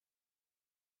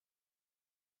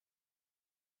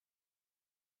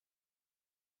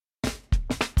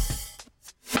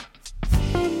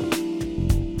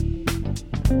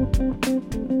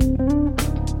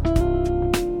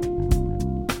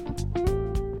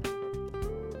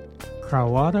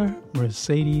Carlotta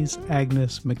Mercedes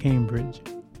Agnes McCambridge.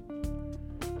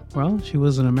 Well, she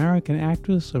was an American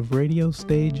actress of radio,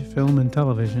 stage, film, and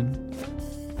television.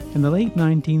 In the late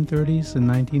 1930s and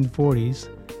 1940s,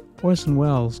 Orson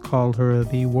Welles called her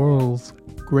the world's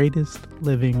greatest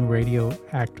living radio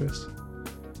actress.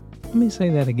 Let me say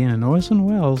that again. Orson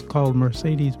Welles called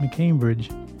Mercedes McCambridge,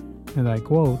 and I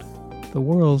quote, the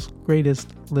world's greatest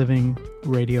living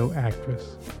radio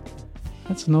actress.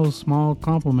 That's no small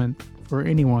compliment for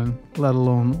anyone, let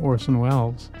alone Orson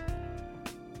Welles.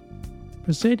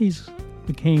 Mercedes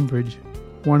McCambridge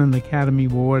won an Academy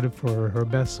Award for her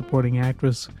Best Supporting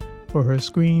Actress for her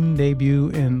screen debut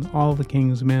in All the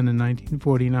King's Men in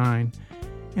 1949,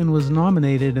 and was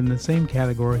nominated in the same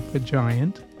category for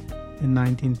Giant in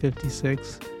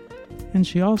 1956, and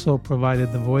she also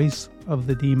provided the voice of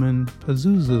the demon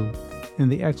Pazuzu in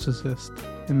The Exorcist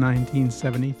in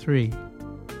 1973.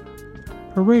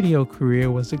 Her radio career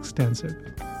was extensive.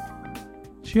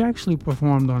 She actually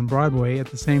performed on Broadway at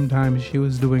the same time she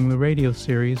was doing the radio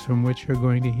series from which you're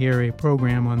going to hear a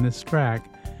program on this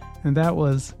track, and that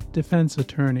was Defense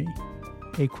Attorney,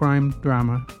 a crime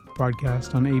drama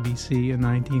broadcast on ABC in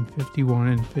 1951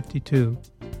 and 52.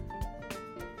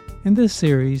 In this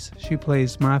series, she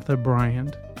plays Martha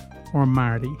Bryant, or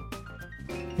Marty,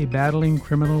 a battling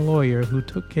criminal lawyer who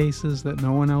took cases that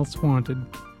no one else wanted,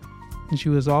 and she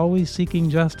was always seeking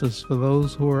justice for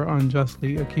those who were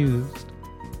unjustly accused.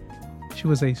 She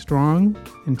was a strong,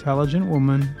 intelligent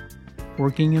woman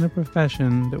working in a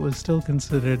profession that was still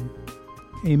considered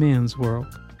a man's world.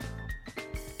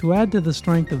 To add to the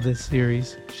strength of this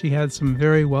series, she had some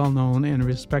very well-known and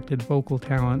respected vocal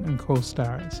talent and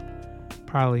co-stars.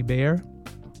 Parley Baer,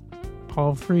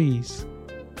 Paul Frees,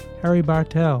 Harry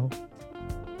Bartell,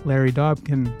 Larry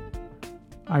Dobkin,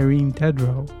 Irene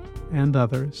Tedrow, and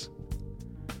others.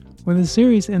 When the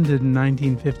series ended in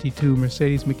 1952,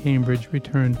 Mercedes McCambridge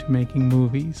returned to making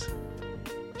movies.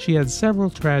 She had several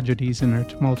tragedies in her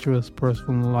tumultuous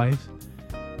personal life,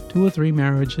 2 or 3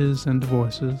 marriages and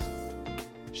divorces.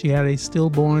 She had a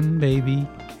stillborn baby,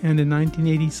 and in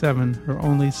 1987, her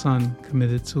only son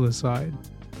committed suicide.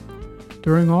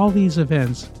 During all these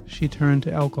events, she turned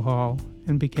to alcohol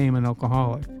and became an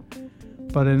alcoholic.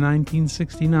 But in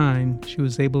 1969, she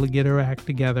was able to get her act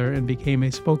together and became a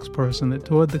spokesperson that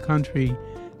toured the country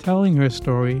telling her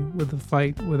story with the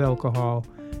fight with alcohol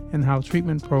and how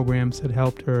treatment programs had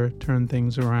helped her turn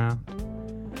things around.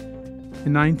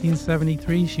 In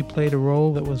 1973, she played a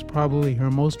role that was probably her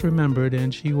most remembered,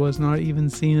 and she was not even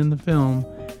seen in the film,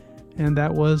 and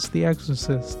that was The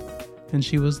Exorcist, and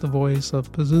she was the voice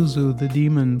of Pazuzu, the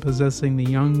demon possessing the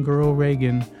young girl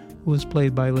Regan, who was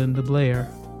played by Linda Blair.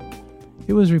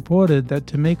 It was reported that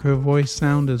to make her voice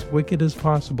sound as wicked as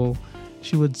possible,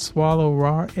 she would swallow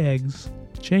raw eggs,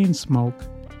 chain smoke,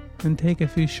 and take a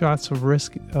few shots of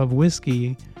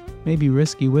whiskey, maybe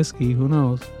risky whiskey, who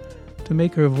knows, to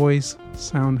make her voice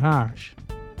sound harsh.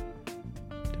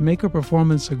 To make her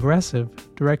performance aggressive,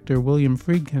 director William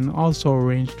Friedkin also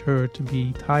arranged her to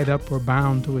be tied up or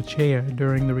bound to a chair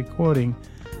during the recording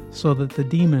so that the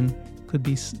demon could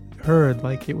be heard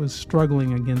like it was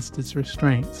struggling against its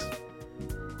restraints.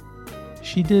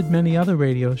 She did many other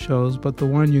radio shows, but the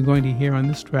one you're going to hear on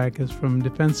this track is from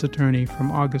Defense Attorney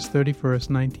from August 31st,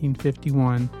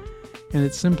 1951, and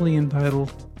it's simply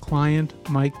entitled Client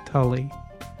Mike Tully.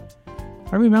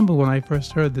 I remember when I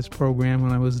first heard this program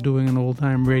when I was doing an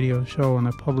old-time radio show on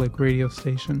a public radio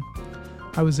station.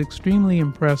 I was extremely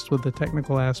impressed with the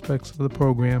technical aspects of the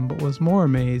program, but was more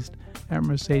amazed at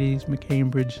Mercedes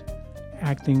McCambridge's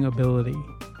acting ability.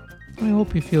 I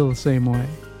hope you feel the same way.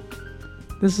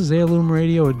 This is Heirloom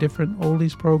Radio, a different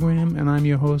oldies program, and I'm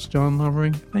your host, John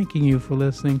Lovering, thanking you for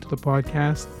listening to the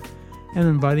podcast and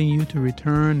inviting you to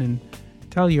return and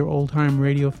tell your old-time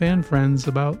radio fan friends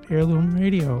about Heirloom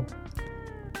Radio.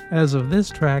 As of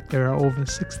this track, there are over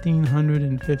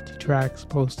 1,650 tracks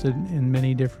posted in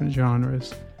many different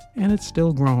genres, and it's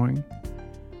still growing.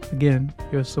 Again,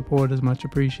 your support is much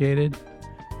appreciated.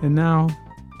 And now,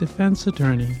 Defense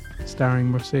Attorney, starring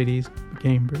Mercedes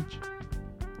McCambridge.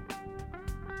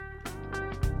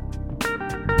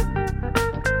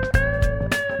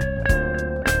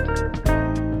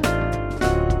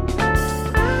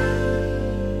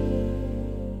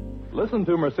 Listen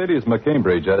to Mercedes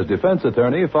McCambridge as defense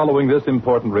attorney following this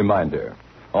important reminder.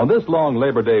 On this long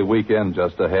Labor Day weekend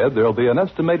just ahead, there'll be an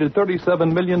estimated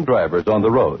 37 million drivers on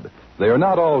the road. They are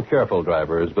not all careful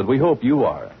drivers, but we hope you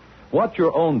are. Watch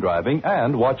your own driving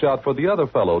and watch out for the other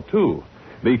fellow, too.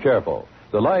 Be careful.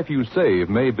 The life you save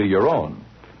may be your own.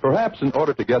 Perhaps in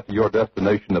order to get to your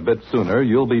destination a bit sooner,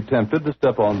 you'll be tempted to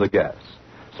step on the gas.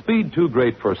 Speed too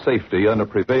great for safety under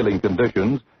prevailing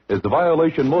conditions is the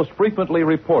violation most frequently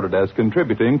reported as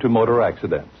contributing to motor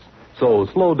accidents. So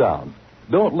slow down.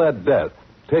 Don't let death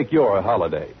take your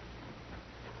holiday.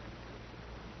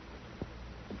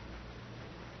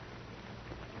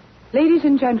 Ladies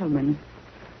and gentlemen,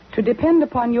 to depend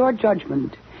upon your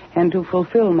judgment and to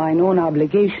fulfill mine own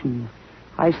obligation,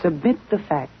 I submit the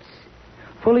facts,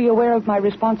 fully aware of my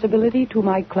responsibility to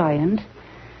my client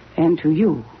and to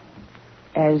you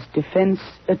as defense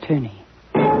attorney.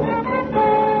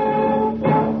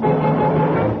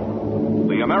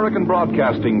 The American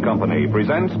Broadcasting Company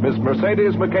presents Miss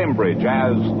Mercedes McCambridge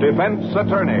as defense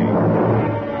attorney.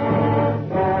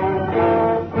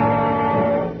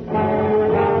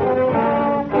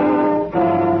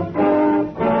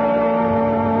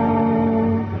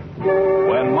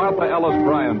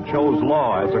 Chose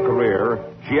law as a career,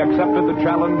 she accepted the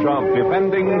challenge of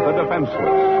defending the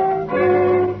defenseless.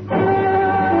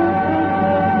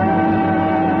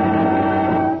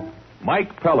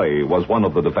 Mike Pelley was one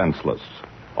of the defenseless.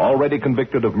 Already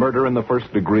convicted of murder in the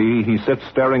first degree, he sits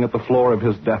staring at the floor of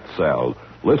his death cell,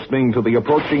 listening to the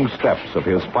approaching steps of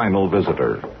his final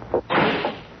visitor.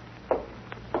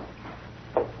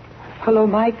 Hello,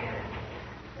 Mike.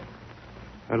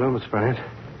 Hello, Miss Bryant.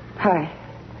 Hi.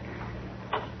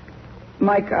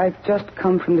 Mike, I've just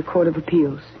come from the Court of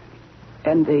Appeals.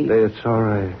 And It's all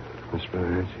right, Miss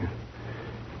Bryant. You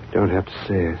don't have to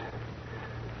say it.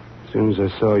 As soon as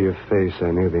I saw your face, I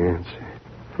knew the answer.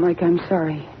 Mike, I'm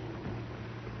sorry.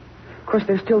 Of course,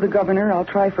 there's still the governor. I'll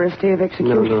try for a stay of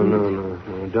execution.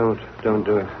 No. Don't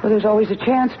do it. Well, there's always a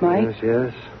chance, Mike.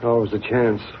 Yes. Always a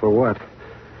chance. For what?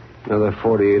 Another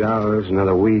 48 hours,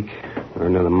 another week, or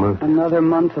another month? Another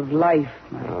month of life,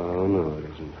 Mike. Oh, no, it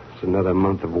isn't. It's another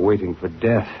month of waiting for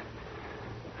death.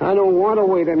 I don't want to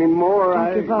wait anymore.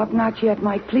 Don't give up. Not yet,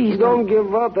 Mike. Please don't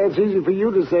give up. That's easy for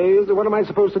you to say. What am I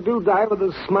supposed to do? Die with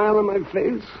a smile on my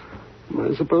face?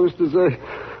 Am I supposed to say,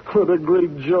 what a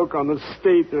great joke on the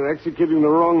state. They're executing the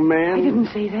wrong man? I didn't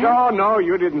say that. No,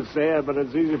 you didn't say it, but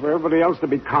it's easy for everybody else to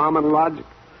be calm and logical.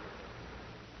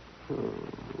 Oh,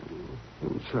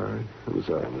 I'm sorry,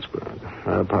 Miss Brown.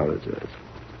 I apologize.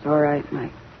 It's all right,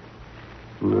 Mike.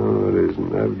 No, it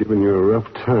isn't. I've given you a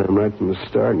rough time right from the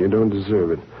start, and you don't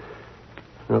deserve it.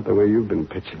 Not the way you've been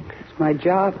pitching. It's my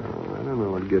job. Oh, I don't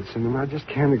know what gets in him. I just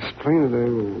can't explain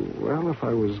it. Well, if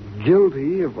I was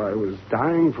guilty, if I was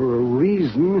dying for a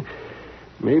reason,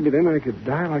 maybe then I could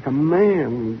die like a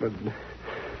man. But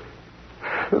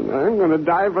I'm going to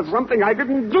die for something I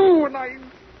didn't do, and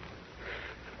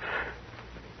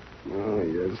Oh,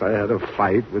 yes, I had a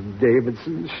fight with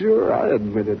Davidson. Sure, I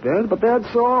admitted that. But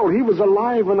that's all. He was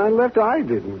alive when I left. I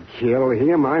didn't kill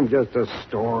him. I'm just a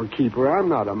storekeeper. I'm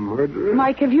not a murderer.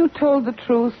 Mike, have you told the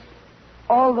truth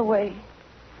all the way?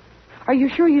 Are you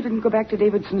sure you didn't go back to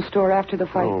Davidson's store after the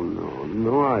fight? Oh,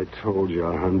 no. I told you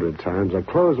 100 times. I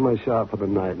closed my shop for the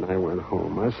night and I went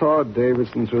home. I saw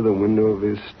Davidson through the window of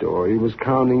his store. He was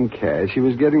counting cash. He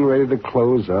was getting ready to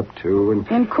close up, too. And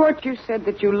in court, you said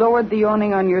that you lowered the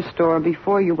awning on your store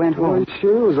before you went home. Oh,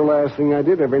 sure. It was the last thing I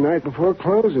did every night before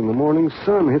closing. The morning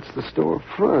sun hits the store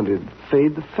front. It'd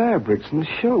fade the fabrics in the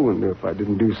show window if I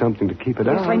didn't do something to keep it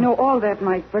out. Yes, I know all that,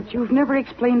 Mike, but you've never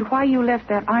explained why you left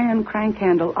that iron crank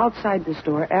handle outside the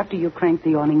store after you cranked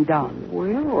the awning down.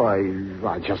 Well,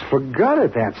 I just forgot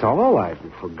it, that's all. I've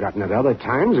forgotten it other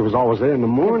times. It was always there in the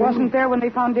morning. It wasn't there when they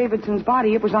found Davidson's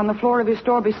body. It was on the floor of his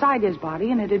store beside his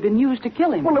body, and it had been used to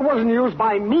kill him. Well, it wasn't used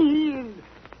by me.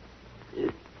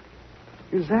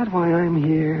 Is that why I'm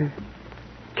here?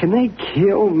 Can they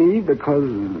kill me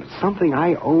because something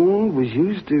I owned was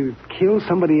used to kill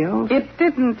somebody else? It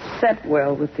didn't set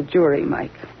well with the jury,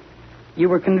 Mike. You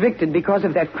were convicted because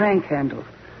of that crank handle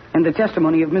and the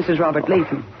testimony of Mrs. Robert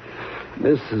Latham.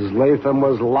 Mrs. Latham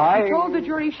was lying. She told the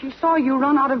jury she saw you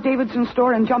run out of Davidson's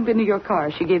store and jump into your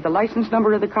car. She gave the license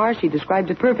number of the car. She described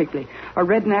it perfectly. A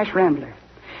red Nash Rambler.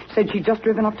 Said she'd just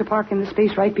driven up to park in the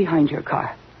space right behind your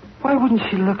car. Why wouldn't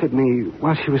she look at me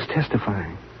while she was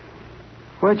testifying?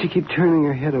 Why'd she keep turning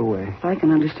her head away? I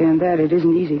can understand that. It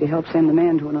isn't easy to help send a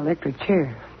man to an electric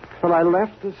chair. Well, I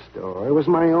left the store. It was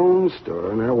my own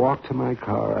store, and I walked to my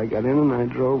car. I got in and I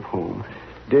drove home.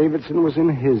 Davidson was in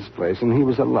his place, and he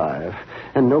was alive,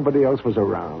 and nobody else was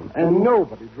around. And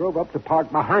nobody drove up to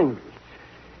park behind me.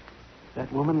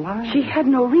 That woman lied. She had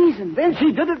no reason. Then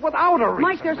she did it without a reason.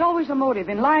 Mike, there's always a motive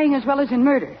in lying as well as in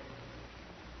murder.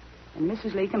 And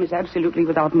Mrs. Latham is absolutely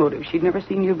without motive. She'd never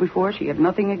seen you before. She had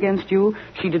nothing against you.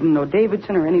 She didn't know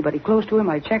Davidson or anybody close to him.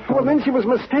 I checked. Well, then she was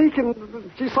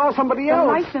mistaken. She saw somebody else.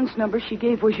 The license number she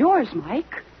gave was yours,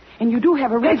 Mike. And you do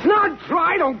have a red... It's not true.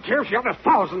 I don't care if she had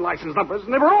 1,000 license numbers,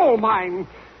 and they were all mine.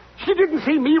 She didn't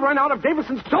see me run out of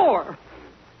Davidson's door.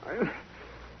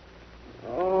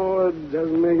 Oh, it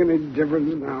doesn't make any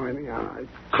difference now, anyhow.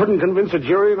 I couldn't convince a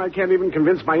jury, and I can't even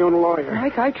convince my own lawyer.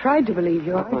 Mike, I tried to believe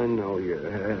you. I know you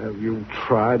have. You've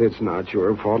tried. It's not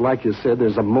your fault. Like you said,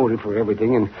 there's a motive for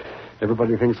everything, and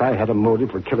everybody thinks I had a motive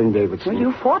for killing Davidson. Well,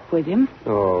 you fought with him.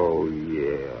 Oh,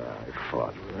 yeah, I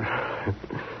fought with her.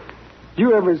 Do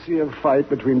you ever see a fight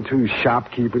between two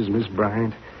shopkeepers, Miss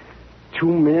Bryant?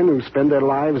 Two men who spend their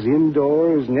lives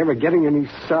indoors, never getting any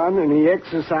sun, any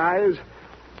exercise?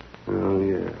 Oh,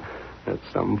 yeah, that's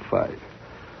some fight.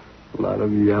 A lot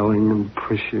of yelling and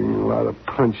pushing, a lot of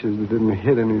punches that didn't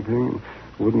hit anything and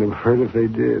wouldn't have hurt if they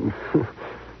did.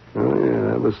 Oh,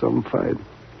 yeah, that was some fight.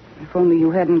 If only you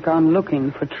hadn't gone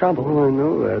looking for trouble. Oh, I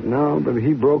know that now, but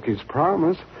he broke his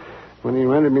promise. When he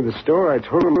rented me the store, I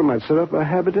told him I'd set up a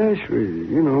haberdashery.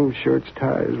 You know, shirts,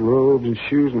 ties, robes, and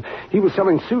shoes. And he was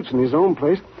selling suits in his own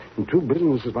place. And two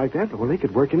businesses like that, well, they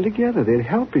could work in together. They'd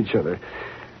help each other.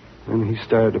 And he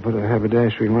started to put a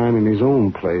haberdashery line in his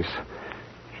own place,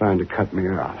 trying to cut me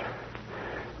out.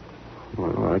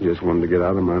 Well, I just wanted to get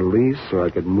out of my lease so I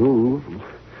could move.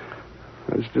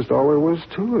 That's just all there was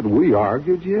to it. We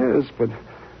argued, yes, but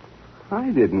I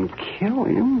didn't kill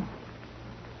him.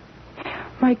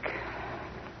 Mike,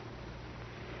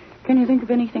 can you think of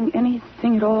anything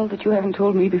at all that you haven't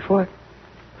told me before?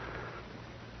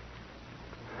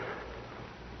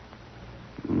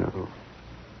 No.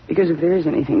 Because if there is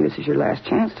anything, this is your last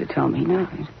chance to tell me now.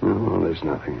 No, there's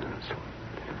nothing else.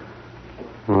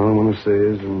 All I want to say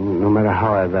is, no matter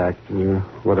how I've acted or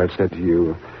what I've said to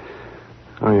you,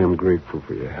 I am grateful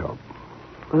for your help.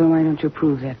 Well, then why don't you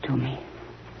prove that to me?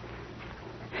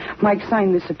 Mike,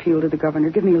 sign this appeal to the governor.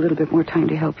 Give me a little bit more time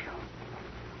to help you.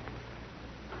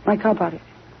 Mike, how about it?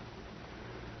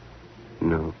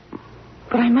 No.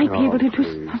 But I might be able to do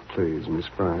something. Please, Miss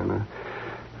Bryan.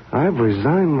 I've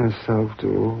resigned myself to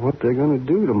what they're going to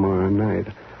do tomorrow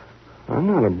night. I'm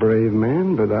not a brave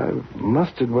man, but I've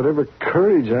mustered whatever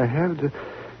courage I have to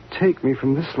take me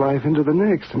from this life into the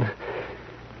next. And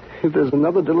if there's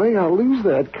another delay, I'll lose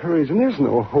that courage. And there's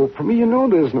no hope for me. You know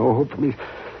there's no hope for me.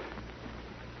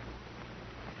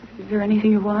 Is there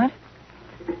anything you want?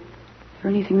 Is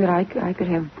there anything that I could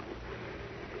have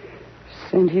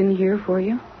sent in here for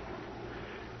you?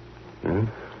 Yeah?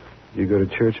 You go to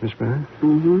church, Miss Bryan?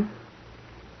 Mm-hmm.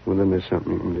 Well, then there's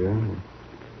something you can do.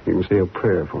 You can say a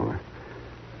prayer for me.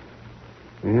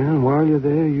 Yeah, and while you're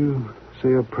there, you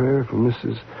say a prayer for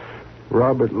Mrs.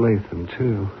 Robert Latham,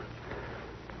 too.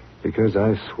 Because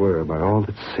I swear by all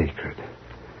that's sacred,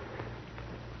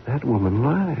 that woman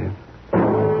lied.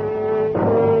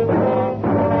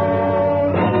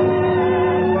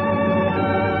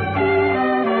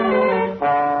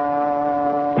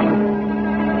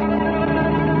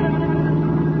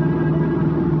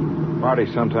 Marty,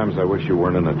 sometimes I wish you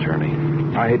weren't an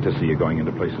attorney. I hate to see you going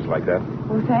into places like that.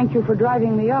 Well, thank you for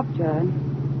driving me up, Judd.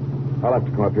 I'll have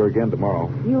to come up here again tomorrow.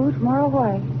 You, tomorrow?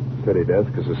 Why? City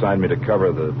desk has assigned me to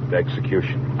cover the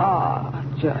execution. Ah,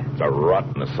 Judd. It's a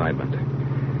rotten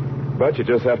assignment. But you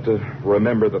just have to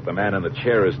remember that the man in the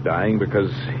chair is dying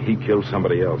because he killed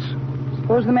somebody else.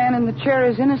 Suppose the man in the chair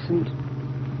is innocent.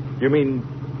 You mean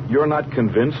you're not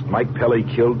convinced Mike Pelly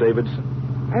killed Davidson?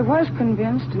 I was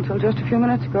convinced until just a few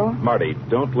minutes ago. Marty,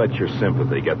 don't let your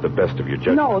sympathy get the best of your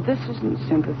judgment. No, this isn't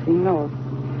sympathy, no.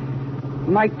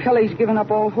 Mike Pelly's given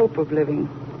up all hope of living.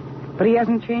 But he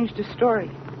hasn't changed his story.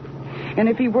 And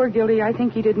if he were guilty, I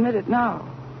think he'd admit it now.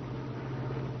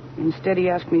 Instead, he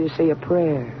asked me to say a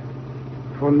prayer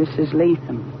for Mrs.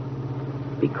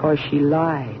 Latham because she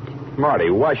lied. Marty,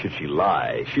 why should she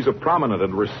lie? She's a prominent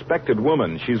and respected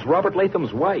woman. She's Robert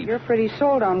Latham's wife. You're pretty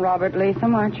sold on Robert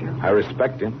Latham, aren't you? I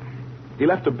respect him. He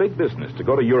left a big business to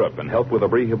go to Europe and help with a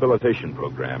rehabilitation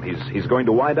program. He's going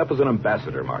to wind up as an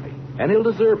ambassador, Marty. And he'll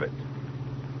deserve it.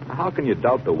 How can you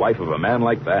doubt the wife of a man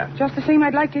like that? Just the same,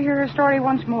 I'd like to hear her story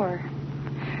once more.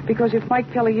 Because if Mike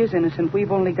Pelly is innocent,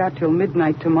 we've only got till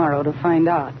midnight tomorrow to find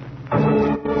out.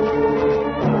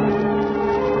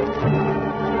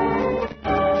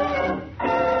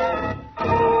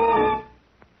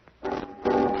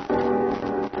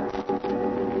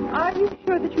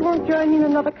 Join in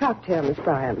another cocktail, Miss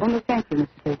Bryan. Oh, no, thank you, Mrs.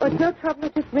 Latham. Oh, it's no trouble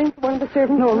to just ring for one of the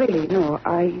servants? No, really, no.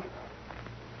 I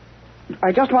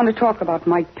just want to talk about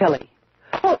Mike Pelly.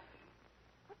 Oh.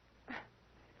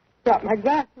 Dropped my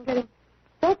glass. I'm getting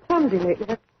so clumsy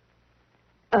lately.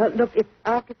 Look, it's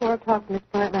after 4 o'clock, Miss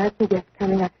Bryan. I have some guests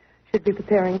coming. I should be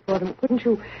preparing for them. Couldn't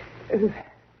you...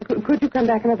 Could you come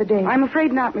back another day? I'm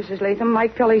afraid not, Mrs. Latham.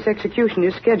 Mike Pelly's execution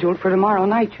is scheduled for tomorrow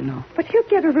night, you know. But he'll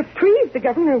get a reprieve. The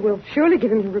governor will surely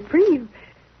give him a reprieve.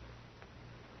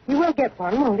 He will get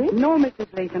one, won't he? No, Mrs.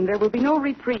 Latham, there will be no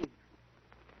reprieve.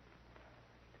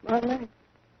 Tomorrow night.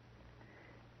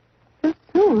 So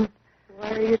soon.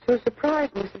 Why are you so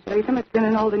surprised, Mrs. Latham? It's been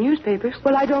in all the newspapers.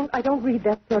 Well, I don't read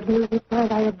that sort of news, Miss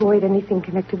Bryant. I avoid anything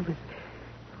connected with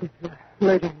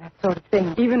murder and that sort of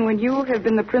thing. Even when you have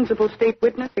been the principal state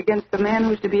witness against the man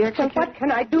who's to be So executed? what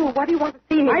can I do? What do you want to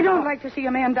see me? I don't like to see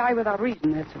a man die without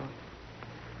reason, that's all.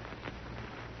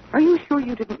 Are you sure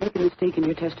you didn't make a mistake in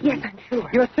your testimony? Yes, I'm sure.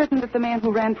 You're certain that the man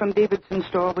who ran from Davidson's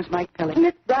store was Mike Pelly?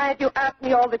 Miss Bryant, you asked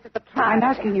me all this at the trial. I'm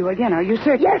asking you again. Are you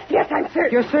certain? Yes, I'm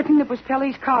certain. You're certain it was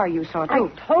Pelly's car you saw,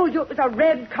 too? I told you it was a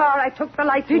red car. I took the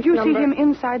license Did you number. see him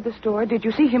inside the store? Did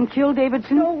you see him kill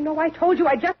Davidson? No, I told you.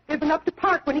 I just driven up to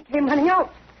park when he came running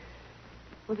out.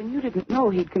 Well, then you didn't know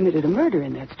he'd committed a murder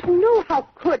in that store. No, how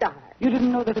could I? You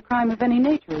didn't know that a crime of any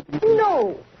nature had been committed?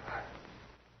 No.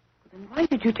 Then why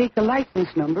did you take the license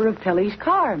number of Pelly's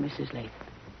car, Mrs. Latham?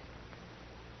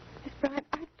 Miss Bryant,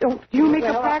 I don't... Do you make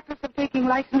well, a practice of taking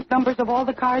license numbers of all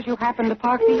the cars you happen to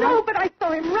park behind? No, but I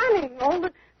saw him running. All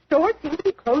the stores seemed to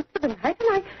be closed for the night,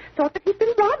 and I thought that he'd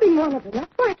been robbing one of them.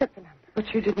 That's why I took the number.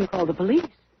 But you didn't call the police.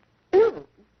 No.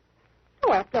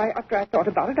 No, after I thought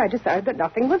about it, I decided that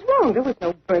nothing was wrong. There was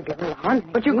no burglar alarm.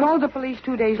 But you called the police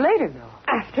 2 days later, though.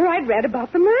 After I'd read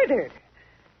about the murder.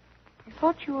 I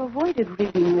thought you avoided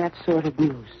reading that sort of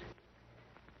news.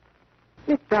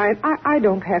 Miss Bryant, I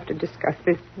don't have to discuss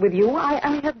this with you.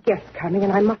 I have guests coming,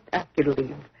 and I must ask you to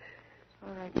leave.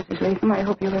 All right, Mrs. Latham, I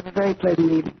hope you'll have a very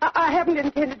pleasant evening. I haven't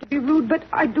intended to be rude, but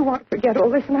I do want to forget all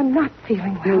this, and I'm not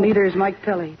feeling well. Neither is Mike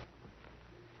Pelly.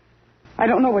 I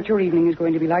don't know what your evening is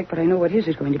going to be like, but I know what his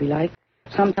is going to be like.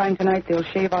 Sometime tonight, they'll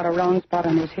shave out a round spot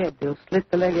on his head. They'll slit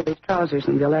the leg of his trousers,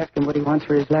 and they'll ask him what he wants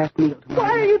for his last meal tomorrow. Why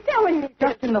are you telling me this?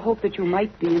 Just in the hope that you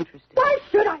might be interested. Why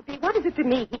should I be? What is it to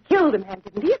me? He killed a man,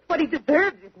 didn't he? It's what he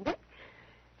deserves, isn't it?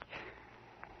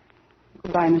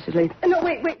 Goodbye, Mrs. Latham. No,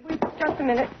 wait. Just a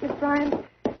minute, Miss Bryant.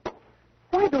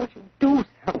 Why don't you do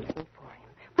something for him?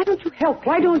 Why don't you help him?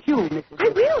 Why don't you, Mrs. I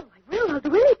will. I'll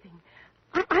do anything.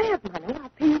 I have money. I'll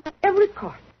pay you at every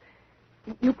cost.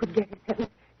 You could get his sentence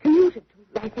commuted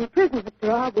to life in prison, but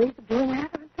there are ways of doing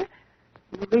that, aren't there?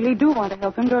 You really do want to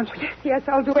help him, don't you? Yes,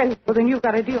 I'll do anything. Well, then you've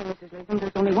got a deal, Mrs. Latham.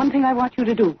 There's only one thing I want you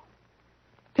to do.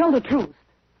 Tell the truth.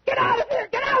 Get out of here!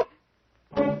 Get out!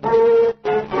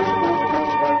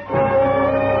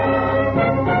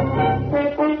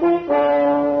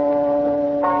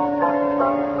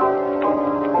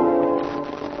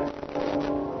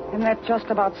 And that just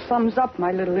about sums up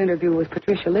my little interview with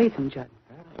Patricia Latham, Judd.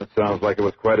 That sounds like it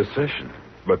was quite a session.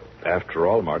 But after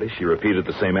all, Marty, she repeated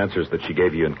the same answers that she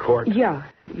gave you in court. Yeah,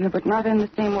 but not in the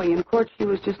same way. In court, she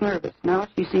was just nervous. Now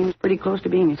she seems pretty close to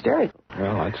being hysterical.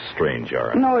 Well, that's strange,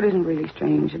 Yara. No, it isn't really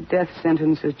strange. A death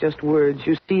sentence is just words.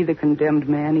 You see the condemned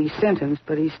man. He's sentenced,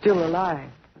 but he's still alive.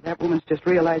 That woman's just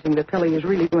realizing that Pelly is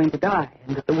really going to die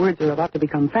and that the words are about to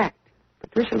become fact.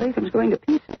 Patricia Latham's going to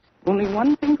pieces. Only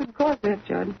one thing could cause that,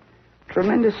 Judd.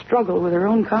 Tremendous struggle with her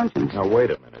own conscience. Now, wait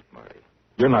a minute, Marty.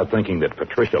 You're not thinking that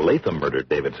Patricia Latham murdered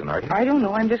Davidson, are you? I don't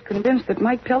know. I'm just convinced that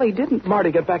Mike Pelly didn't. Marty,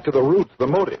 get back to the roots, the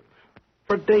motive.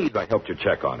 For days I helped you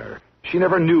check on her. She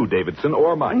never knew Davidson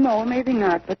or Mike. No, maybe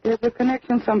not, but there's a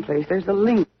connection someplace. There's a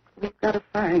link we've got to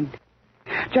find.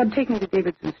 Judd, take me to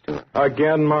Davidson's store.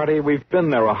 Again, Marty, we've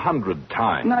been there 100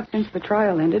 times. Not since the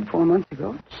trial ended 4 months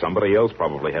ago. Somebody else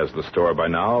probably has the store by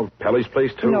now. Pelly's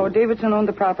place, too. No, Davidson owned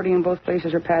the property, and both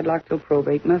places are padlocked till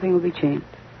probate. Nothing will be changed.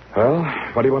 Well,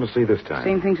 what do you want to see this time?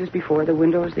 Same things as before. The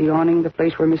windows, the awning, the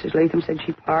place where Mrs. Latham said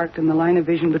she parked, and the line of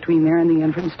vision between there and the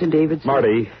entrance to Davidson.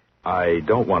 Marty, I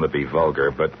don't want to be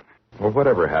vulgar, but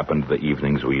whatever happened to the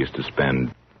evenings we used to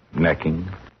spend necking?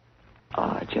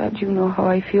 Judge, you know how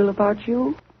I feel about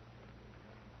you.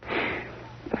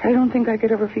 But I don't think I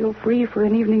could ever feel free for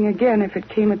an evening again if it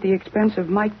came at the expense of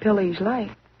Mike Pelly's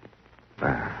life.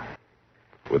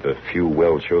 With a few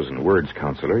well-chosen words,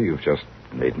 Counselor, you've just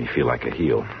made me feel like a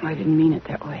heel. I didn't mean it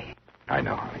that way. I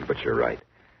know, honey, but you're right.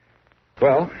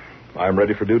 Well, I'm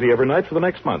ready for duty every night for the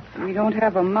next month. We don't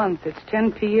have a month. It's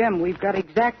 10 p.m. We've got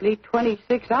exactly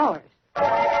 26 hours.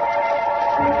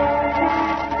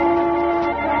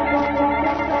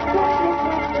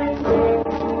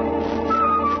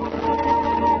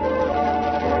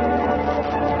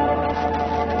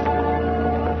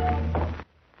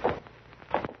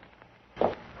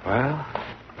 Well,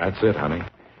 that's it, honey.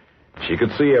 She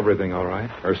could see everything all right.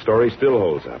 Her story still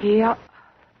holds up. Yeah.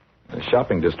 The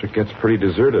shopping district gets pretty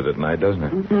deserted at night, doesn't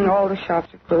it? Mm-hmm. All the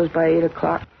shops are closed by 8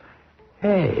 o'clock.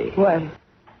 Hey. What?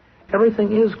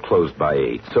 Everything is closed by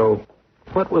 8, so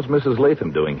what was Mrs.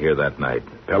 Latham doing here that night?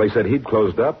 Pelly said he'd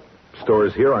closed up.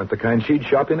 stores here aren't the kind she'd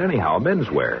shop in anyhow,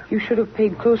 menswear. You should have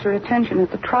paid closer attention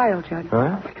at the trial, Judge.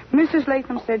 Huh? Mrs.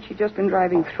 Latham said she'd just been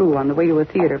driving through on the way to a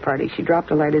theater party. She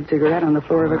dropped a lighted cigarette on the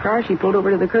floor of her car. She pulled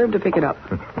over to the curb to pick it up.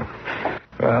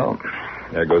 Well,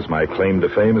 there goes my claim to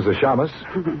fame as a shamus.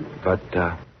 But,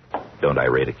 don't I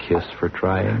rate a kiss for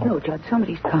trying? No, Judge,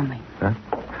 somebody's coming. Huh?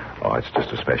 Oh, it's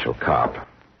just a special cop.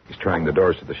 He's trying the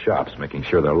doors to the shops, making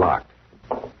sure they're locked.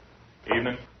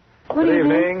 Evening. Good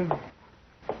evening.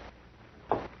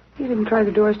 He didn't try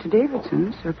the doors to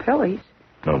Davidson's or Pelly's.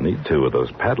 No need to with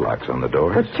those padlocks on the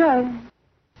doors. But, Judge,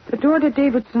 the door to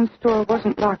Davidson's store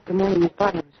wasn't locked the morning his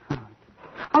body was found.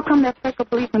 How come that special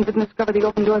policeman didn't discover the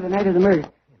open door the night of the murder?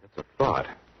 That's a thought.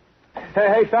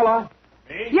 Hey, fella.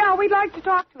 Me? Yeah, we'd like to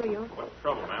talk to you. What's the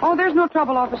trouble, ma'am? Oh, there's no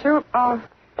trouble, officer.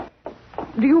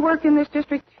 Do you work in this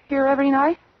district here every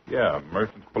night? Yeah,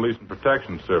 Merchants Police and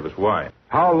Protection Service. Why?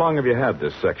 How long have you had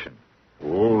this section?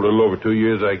 Oh, a little over 2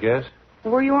 years, I guess.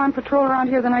 Were you on patrol around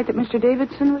here the night that Mr.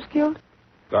 Davidson was killed?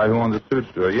 Guy who owned the suit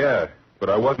store, yeah. But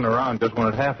I wasn't around just when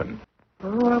it happened.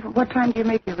 Oh, what time do you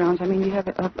make your rounds? I mean, do you have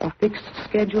a fixed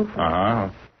schedule? Uh-huh.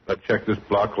 I check this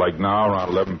block like now around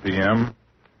 11 p.m.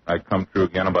 I come through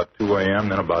again about 2 a.m.,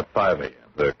 then about 5 a.m.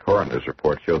 The coroner's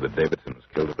report showed that Davidson was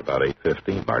killed at about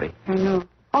 8:15, Marty. I know.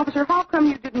 Officer, how come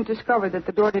you didn't discover that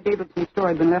the door to Davidson's store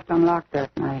had been left unlocked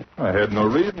that night? I had no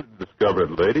reason to discover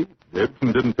it, lady.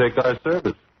 Davidson didn't take our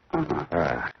service.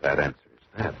 Uh-huh. That answers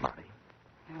that, Marty.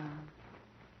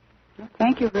 Well,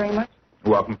 thank you very much.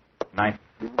 You're welcome. Night.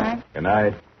 Bye. Good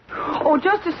night. Oh,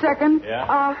 just a second.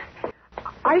 Yeah?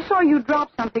 I saw you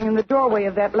drop something in the doorway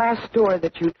of that last store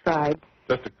that you tried.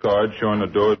 Just a card showing the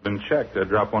door had been checked. I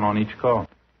drop one on each call.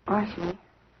 I see.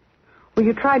 Well,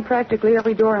 you tried practically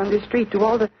every door on this street. Do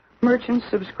all the merchants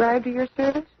subscribe to your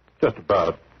service? Just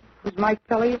about. Was Mike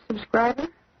Pelly a subscriber?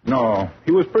 No,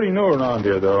 he was pretty new around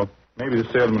here, though. Maybe the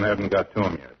salesman hadn't got to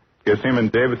him yet. Guess him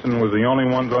and Davidson was the only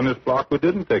ones on this block who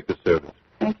didn't take the service.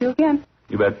 Thank you again.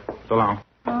 You bet. So long.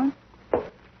 Huh?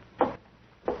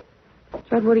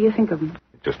 Judd, what do you think of him?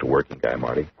 Just a working guy,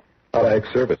 Marty. A lot of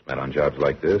ex-servicemen on jobs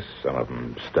like this. Some of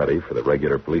them study for the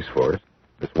regular police force.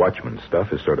 This watchman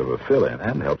stuff is sort of a fill-in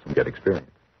and helps them get experience.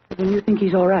 Then you think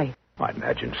he's all right? I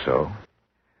imagine so.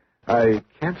 I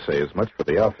can't say as much for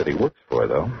the outfit he works for,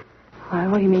 though.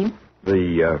 What do you mean?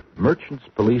 The Merchants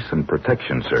Police and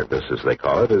Protection Service, as they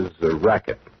call it, is a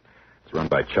racket. It's run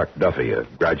by Chuck Duffy, a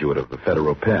graduate of the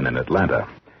Federal Pen in Atlanta.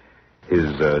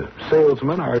 His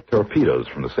salesmen are torpedoes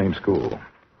from the same school.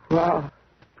 Wow.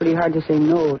 Pretty hard to say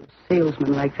no to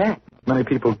salesmen like that. Many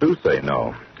people do say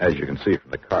no, as you can see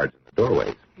from the cards in the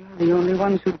doorways. Yeah, the only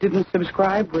ones who didn't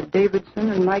subscribe were Davidson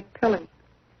and Mike Pelly.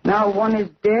 Now one is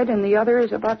dead and the other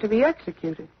is about to be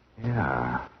executed.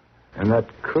 Yeah, and that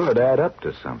could add up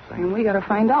to something. And we got to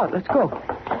find out. Let's go.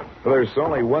 Well, there's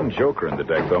only one joker in the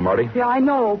deck, though, Marty. Yeah, I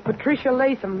know. Patricia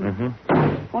Latham.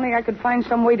 Mm-hmm. Only I could find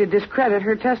some way to discredit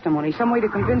her testimony, some way to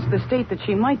convince the state that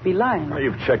she might be lying. Well,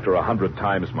 you've checked her 100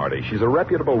 times, Marty. She's a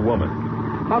reputable woman.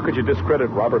 How could you discredit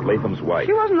Robert Latham's wife?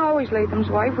 She wasn't always Latham's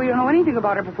wife. We don't know anything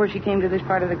about her before she came to this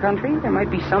part of the country. There might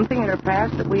be something in her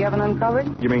past that we haven't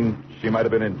uncovered. You mean she might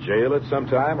have been in jail at some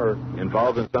time or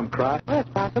involved in some crime? Well, that's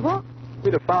possible.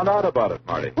 We'd have found out about it,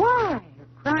 Marty. Why?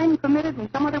 A crime committed in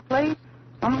some other place?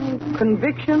 Some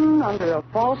conviction under a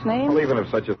false name? Well, even if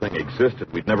such a thing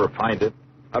existed, we'd never find it.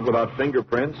 Not without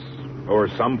fingerprints or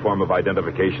some form of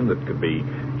identification that could be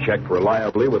checked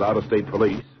reliably with out-of-state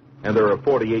police. And there are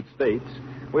 48 states.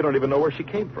 We don't even know where she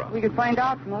came from. We could find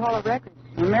out from the Hall of Records.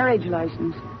 A marriage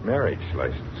license. Marriage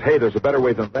license. Hey, there's a better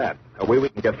way than that. A way we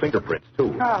can get fingerprints,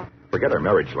 too. How? Forget her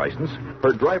marriage license.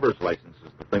 Her driver's license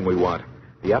is the thing we want.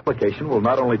 The application will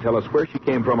not only tell us where she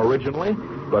came from originally,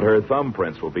 but her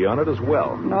thumbprints will be on it as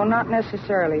well. No, not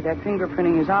necessarily. That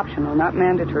fingerprinting is optional, not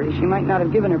mandatory. She might not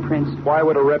have given her prints. Why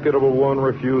would a reputable woman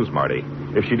refuse, Marty?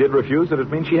 If she did refuse, it'd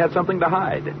mean she had something to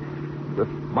hide. With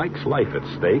Mike's life at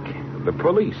stake, the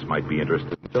police might be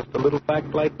interested in just a little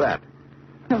fact like that.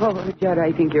 Oh, Judd,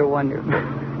 I think you're wonderful.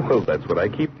 Well, that's what I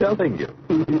keep telling you.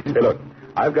 Hey, look,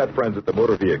 I've got friends at the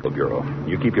Motor Vehicle Bureau.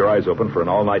 You keep your eyes open for an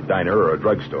all-night diner or a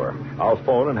drugstore. I'll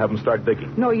phone and have them start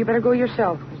digging. No, you better go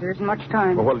yourself, because there isn't much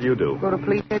time. Well, what'll you do? Go to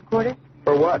police headquarters?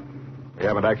 For what? We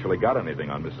haven't actually got anything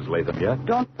on Mrs. Latham yet.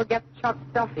 Don't forget Chuck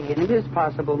Duffy and his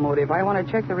possible motive. I want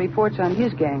to check the reports on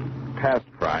his gang. Past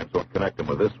crimes won't connect them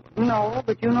with this one. No,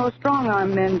 but you know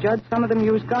strong-arm men, Judge. Some of them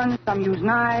use guns, some use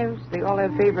knives. They all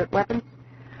have favorite weapons.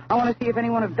 I want to see if any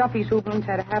one of Duffy's hoodlums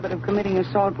had a habit of committing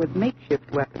assault with makeshift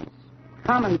weapons.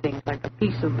 Common things like a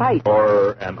piece of pipe.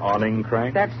 Or an awning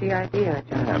crank? That's the idea,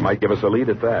 Judge. Yeah, it might give us a lead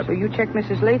at that. So you check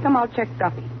Mrs. Latham, I'll check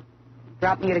Duffy.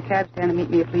 Drop me at a cab stand and meet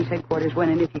me at police headquarters when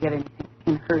and if you get anything.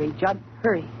 And hurry, Judd,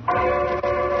 hurry.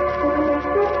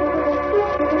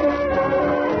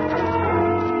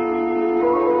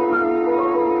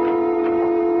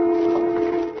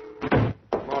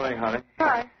 Morning, honey.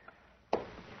 Hi.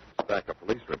 Stack of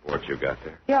police reports you got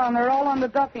there. Yeah, and they're all on the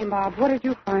Duffy mob. What did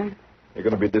you find? You're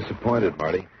going to be disappointed,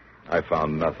 Marty. I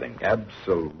found nothing.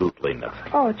 Absolutely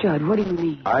nothing. Oh, Judd, what do you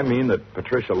mean? I mean that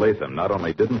Patricia Latham not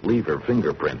only didn't leave her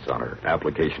fingerprints on her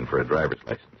application for a driver's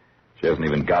license, she hasn't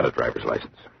even got a driver's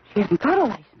license. She hasn't got a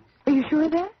license. Are you sure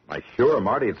of that? Why, sure,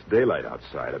 Marty. It's daylight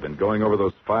outside. I've been going over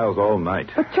those files all night.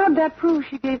 But, Judd, that proves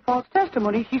she gave false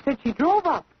testimony. She said she drove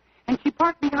up, and she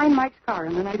parked behind Mike's car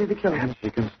on the night of the killing. And she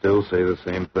can still say the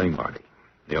same thing, Marty.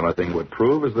 The only thing it would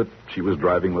prove is that she was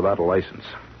driving without a license.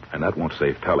 And that won't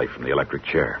save Pelly from the electric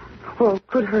chair. Well,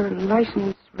 could her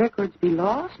license records be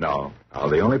lost? No.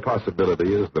 The only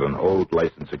possibility is that an old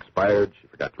license expired. She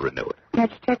forgot to renew it.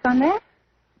 Can't you check on that?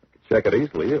 Check it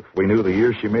easily if we knew the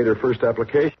year she made her first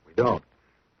application. We don't.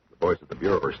 The boys at the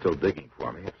Bureau are still digging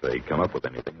for me. If they come up with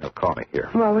anything, they'll call me here.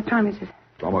 Well, what time is it?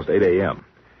 It's almost 8 a.m.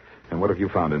 And what have you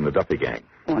found in the Duffy gang?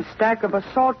 A stack of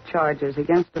assault charges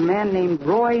against a man named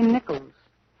Roy Nichols.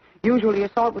 Usually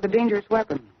assault with a dangerous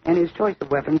weapon. And his choice of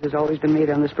weapons has always been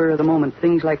made on the spur of the moment.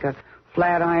 Things like a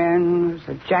flat iron,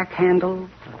 a jack handle,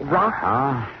 a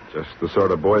rock. Just the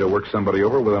sort of boy to work somebody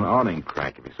over with an awning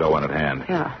crank if he saw one at hand.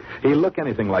 Yeah. He look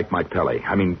anything like Mike Pelly.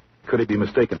 I mean, could he be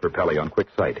mistaken for Pelly on quick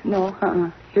sight? No,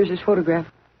 Here's his photograph.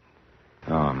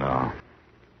 Oh, no.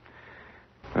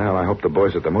 Well, I hope the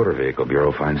boys at the Motor Vehicle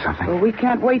Bureau find something. Well, we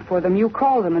can't wait for them. You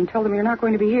call them and tell them you're not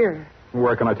going to be here.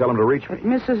 Where can I tell them to reach me? At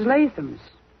Mrs. Latham's.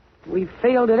 We've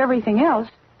failed at everything else.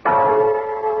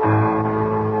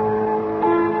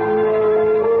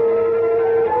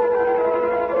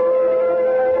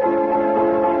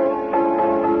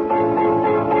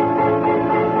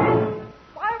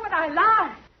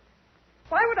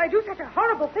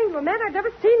 Thing to a man I'd never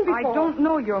seen before. I don't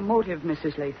know your motive,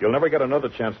 Mrs. Latham. You'll never get another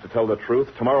chance to tell the truth.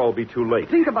 Tomorrow will be too late.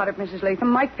 Think about it, Mrs. Latham.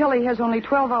 Mike Pelly has only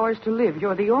 12 hours to live.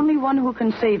 You're the only one who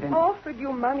can save him. I offered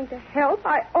you money to help.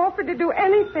 I offered to do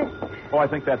anything. Oh, I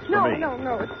think that's for me.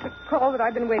 No. It's the call that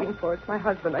I've been waiting for. It's my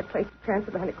husband. I placed a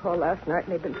transatlantic call last night,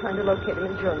 and they've been trying to locate him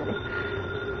in Germany.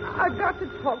 I've got to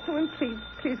talk to him.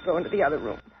 Please go into the other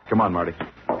room. Come on, Marty.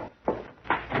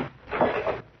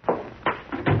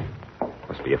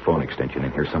 Must be a phone extension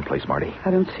in here someplace, Marty.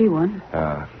 I don't see one.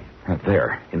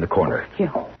 There, in the corner. Here.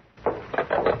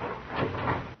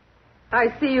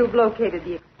 I see you've located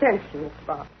the extension, Mr.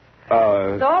 Bob.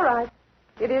 It's all right.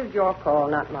 It is your call,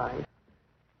 not mine.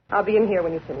 I'll be in here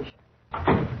when you finish.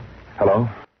 Hello?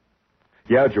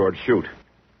 Yeah, George, shoot.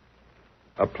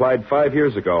 Applied 5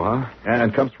 years ago, huh?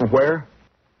 And comes from where?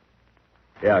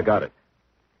 Yeah, I got it.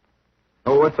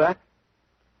 Oh, what's that?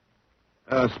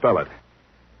 Spell it.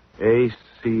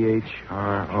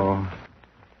 A-C-H-R-O.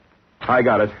 I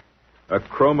got it.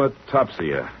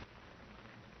 Achromatopsia.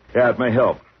 Yeah, it may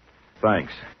help.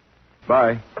 Thanks.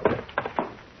 Bye.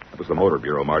 That was the Motor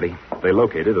Bureau, Marty. They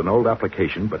located an old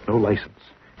application, but no license.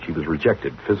 She was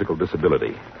rejected. Physical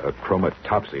disability.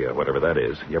 Achromatopsia, whatever that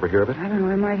is. You ever hear of it? I don't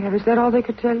know. I might have. Is that all they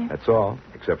could tell you? That's all,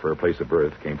 except for her place of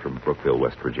birth. Came from Brookville,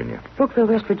 West Virginia. Brookville,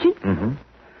 West Virginia? Mm-hmm.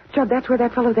 Judd, that's where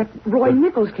that fellow, that Roy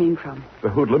Nichols, came from. The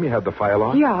hoodlum you had the file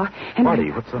on? Yeah. And Marty,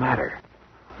 what's the matter?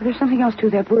 There's something else to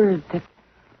that word, that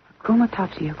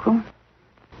achromatopsia.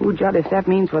 Oh, Judd, if that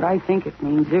means what I think it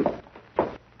means,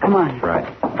 Come on. Right.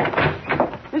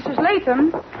 Mrs.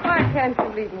 Latham? Why can't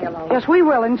you leave me alone? Yes, we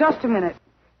will in just a minute.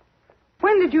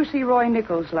 When did you see Roy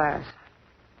Nichols last?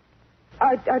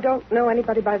 I don't know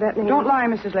anybody by that name. Don't lie,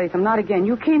 Mrs. Latham. Not again.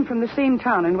 You came from the same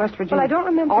town in West Virginia. Well, I don't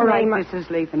remember All the right, name. Mrs.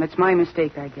 Latham. It's my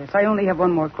mistake, I guess. I only have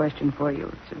one more question for you.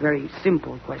 It's a very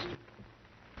simple question.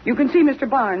 You can see Mr.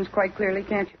 Barnes quite clearly,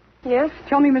 can't you? Yes?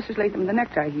 Tell me, Mrs. Latham, the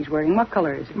necktie he's wearing, what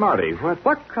color is it? Marty, what?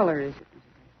 What color is it?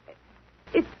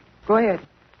 It's... Go ahead.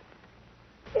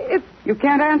 You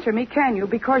can't answer me, can you?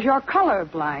 Because you're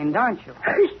colorblind, aren't you?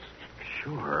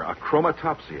 Sure,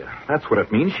 achromatopsia. That's what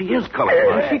it means. She is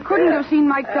colorblind. She couldn't have seen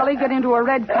Mike Pelly get into a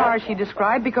red car, she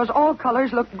described, because all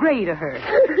colors look gray to her.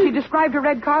 She described a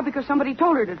red car because somebody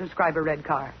told her to describe a red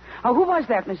car. Now, who was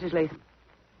that, Mrs. Latham?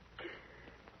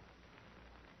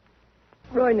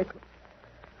 Roy Nichols.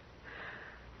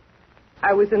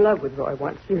 I was in love with Roy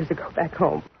once, years ago, back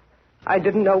home. I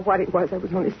didn't know what he was. I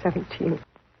was only 17.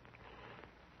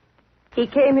 He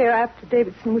came here after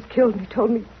Davidson was killed, and he told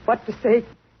me what to say.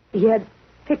 He had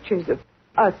pictures of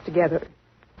us together,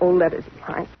 old letters of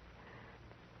mine.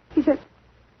 He said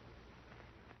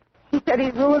he'd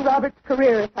ruin Robert's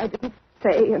career if I didn't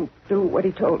say and do what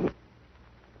he told me.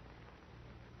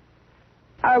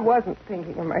 I wasn't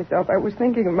thinking of myself. I was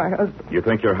thinking of my husband. You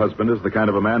think your husband is the kind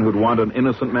of a man who'd want an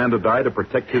innocent man to die to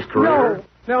protect his career?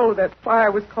 No, that's why I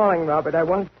was calling Robert. I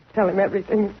wanted to tell him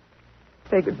everything.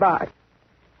 Say goodbye.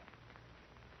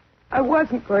 I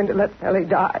wasn't going to let Pelly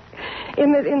die.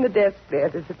 In the desk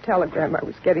there's a telegram I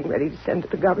was getting ready to send to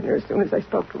the governor as soon as I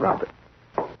spoke to Robert.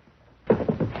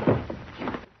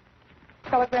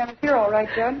 Telegram is here, all right,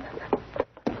 Judd.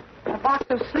 A box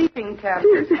of sleeping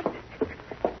tablets.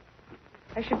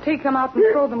 I should take them out and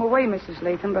throw them away, Mrs.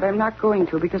 Latham, but I'm not going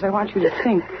to because I want you to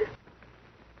think.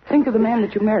 Think of the man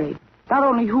that you married. Not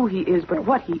only who he is, but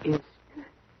what he is.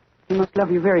 He must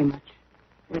love you very much.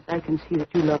 Yes, I can see that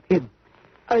you love him.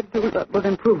 I do love him. Well,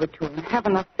 then prove it to him. Have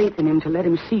enough faith in him to let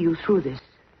him see you through this.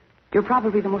 You're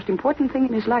probably the most important thing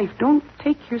in his life. Don't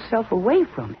take yourself away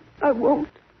from him. I won't.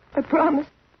 I promise.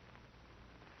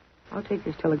 I'll take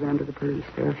this telegram to the police.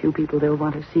 There are a few people they'll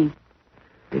want to see.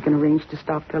 They can arrange to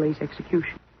stop Pelly's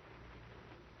execution.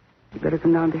 You better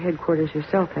come down to headquarters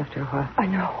yourself after a while. I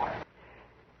know.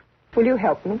 Will you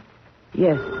help me?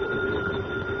 Yes.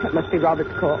 That must be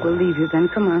Robert's call. We'll leave you then.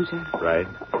 Come on, sir. Right.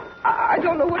 I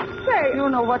don't know what to say. You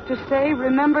know what to say.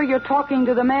 Remember, you're talking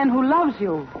to the man who loves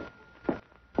you.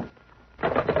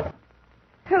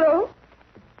 Hello?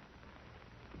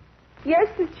 Yes,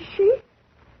 it's she?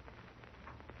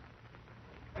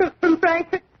 From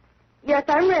Frankfurt? Yes,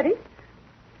 I'm ready.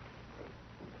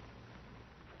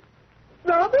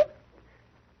 Robert?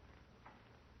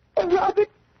 Oh, Robert.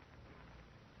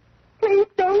 Please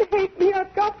don't hate me.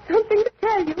 I've got something to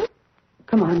tell you.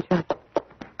 Come on, Judd.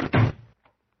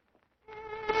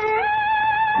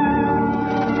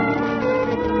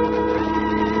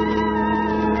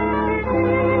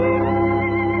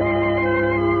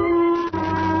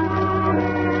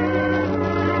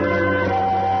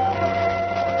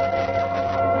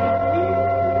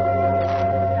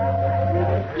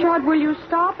 Will you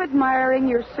stop admiring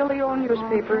your silly old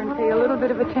newspaper and pay a little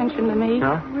bit of attention to me?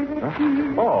 Huh?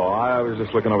 Oh, I was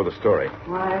just looking over the story.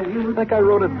 I think I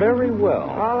wrote it very well.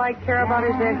 All I care about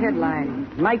is that headline.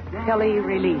 Mike Pelly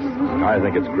released. I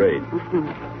think it's great.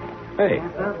 Hey,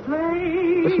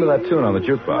 listen to that tune on the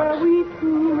jukebox.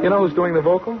 You know who's doing the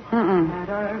vocal?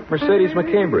 Mercedes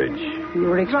McCambridge. You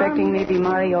were expecting maybe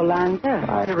Mario Lanza?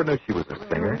 I never knew she was a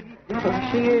singer.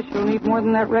 Well, she is. She'll need more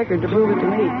than that record to prove it to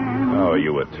me. Oh,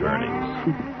 you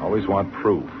attorneys. Always want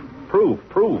proof. Proof.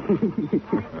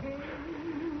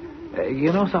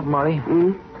 You know something, Marty?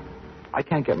 I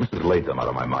can't get Mrs. Latham out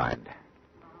of my mind.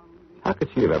 How could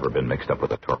she have ever been mixed up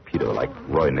with a torpedo like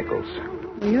Roy Nichols?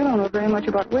 You don't know very much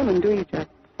about women, do you, Judd?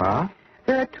 Huh?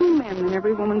 There are two men in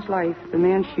every woman's life. The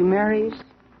man she marries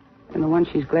and the one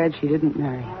she's glad she didn't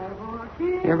marry.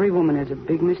 Every woman has a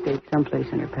big mistake someplace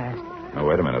in her past. Oh,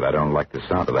 wait a minute. I don't like the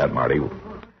sound of that, Marty.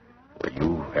 Were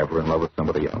you ever in love with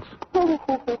somebody else?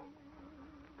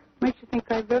 Makes you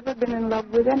think I've ever been in love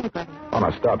with anybody. Oh,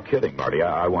 now stop kidding, Marty.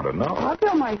 I want to know. I'll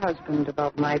tell my husband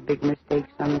about my big mistake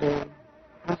someday.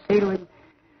 I'll say to him,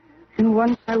 and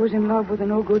once I was in love with a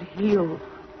no-good heel,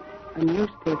 a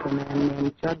newspaper man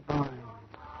named Judd Barnes.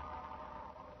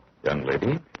 Young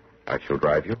lady, I shall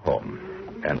drive you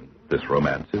home, and this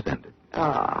romance is ended.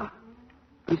 Ah,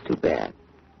 it's too bad.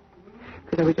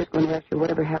 Because I was just going to ask you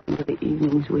whatever happened to the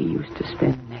evenings we used to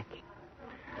spend necking.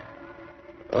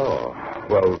 Oh,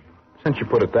 well, since you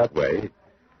put it that way,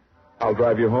 I'll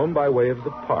drive you home by way of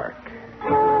the park.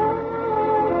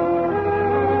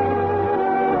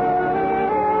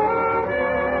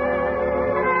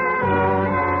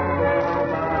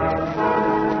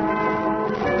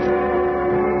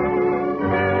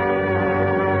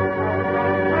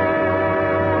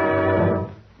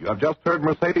 You have just heard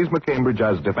Mercedes McCambridge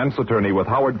as defense attorney with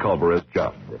Howard Culver as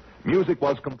Judd. Music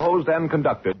was composed and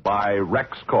conducted by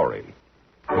Rex Corey.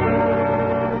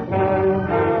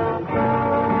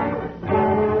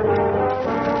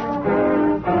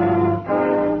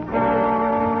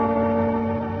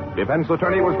 Defense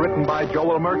Attorney was written by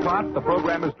Joel Murcott. The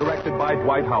program is directed by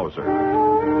Dwight Hauser.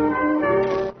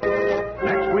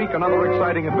 Next week, another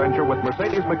exciting adventure with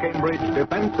Mercedes McCambridge,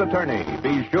 Defense Attorney.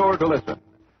 Be sure to listen.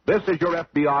 This is Your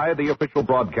FBI. The official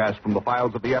broadcast from the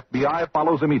files of the FBI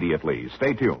follows immediately.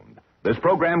 Stay tuned. This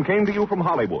program came to you from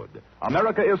Hollywood.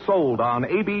 America is sold on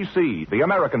ABC, the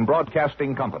American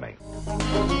Broadcasting Company.